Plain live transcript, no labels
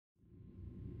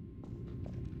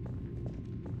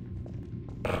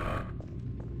Help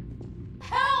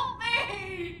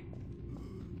me!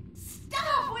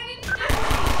 Stop! We didn't do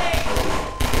anything!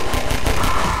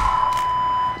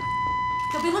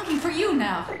 They'll be looking for you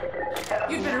now.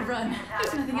 You'd better run.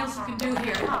 There's nothing else you can do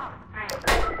here.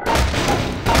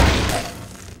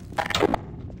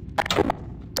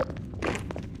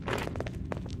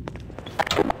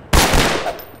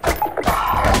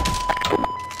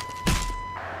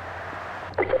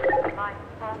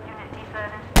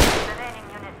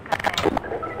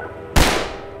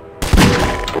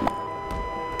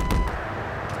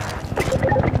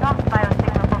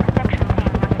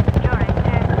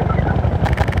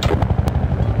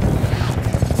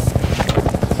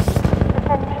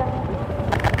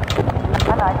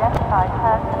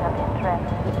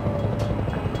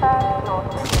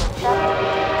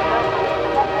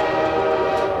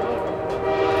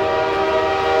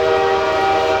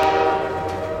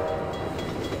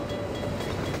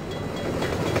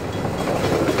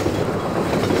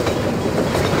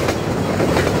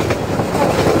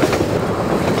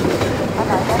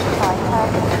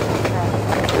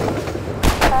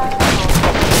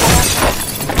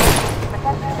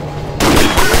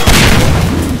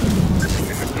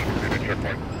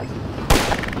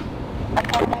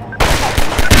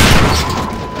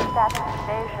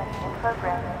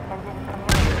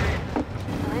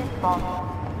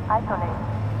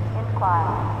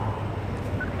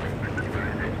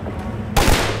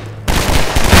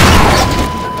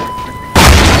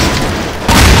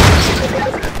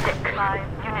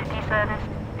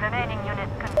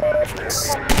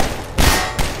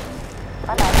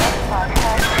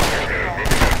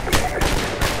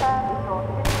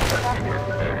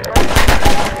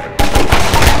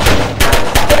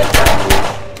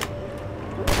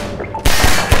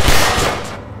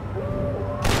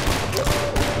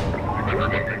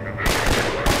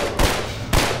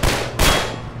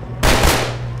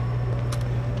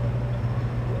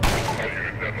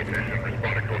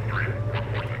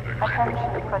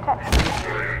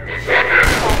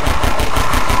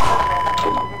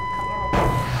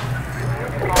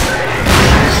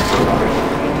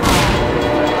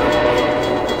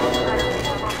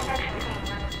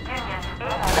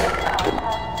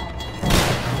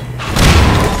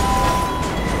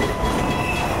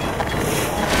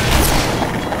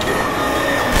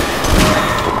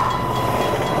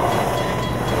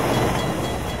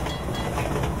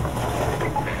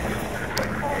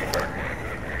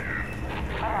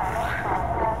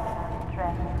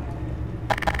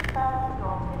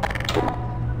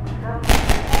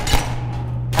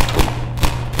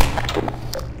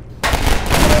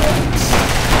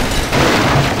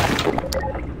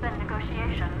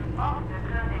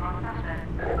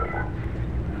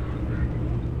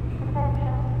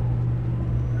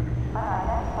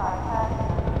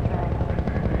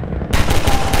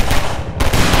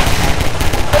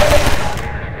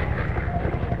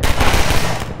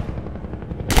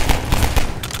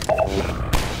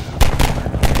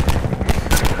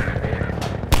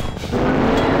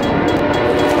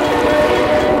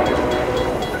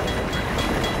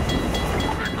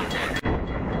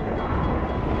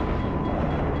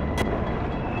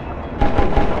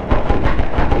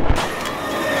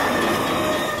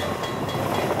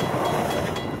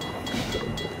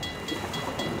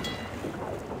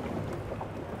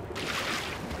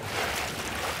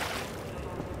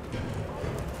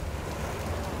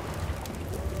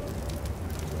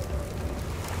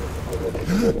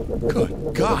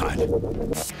 Good God.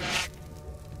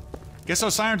 Guess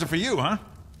those sirens are for you, huh?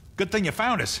 Good thing you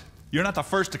found us. You're not the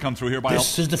first to come through here by...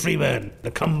 This is the Freeman. The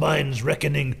Combine's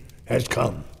reckoning has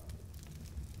come.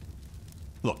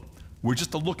 Look, we're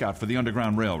just a lookout for the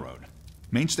Underground Railroad.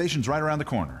 Main station's right around the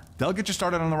corner. They'll get you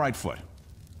started on the right foot.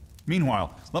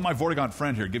 Meanwhile, let my Vortigaunt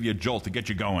friend here give you a jolt to get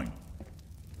you going.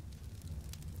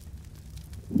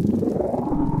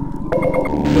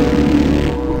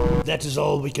 That is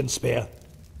all we can spare.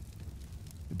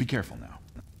 Be careful now.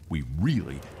 We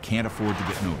really can't afford to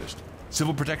get noticed.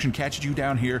 Civil protection catches you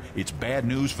down here, it's bad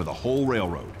news for the whole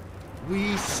railroad.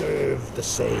 We serve the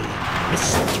same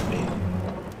mystery.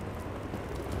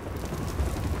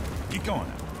 Keep going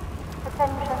now.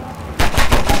 Attention.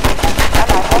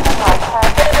 Unidentified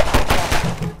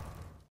person.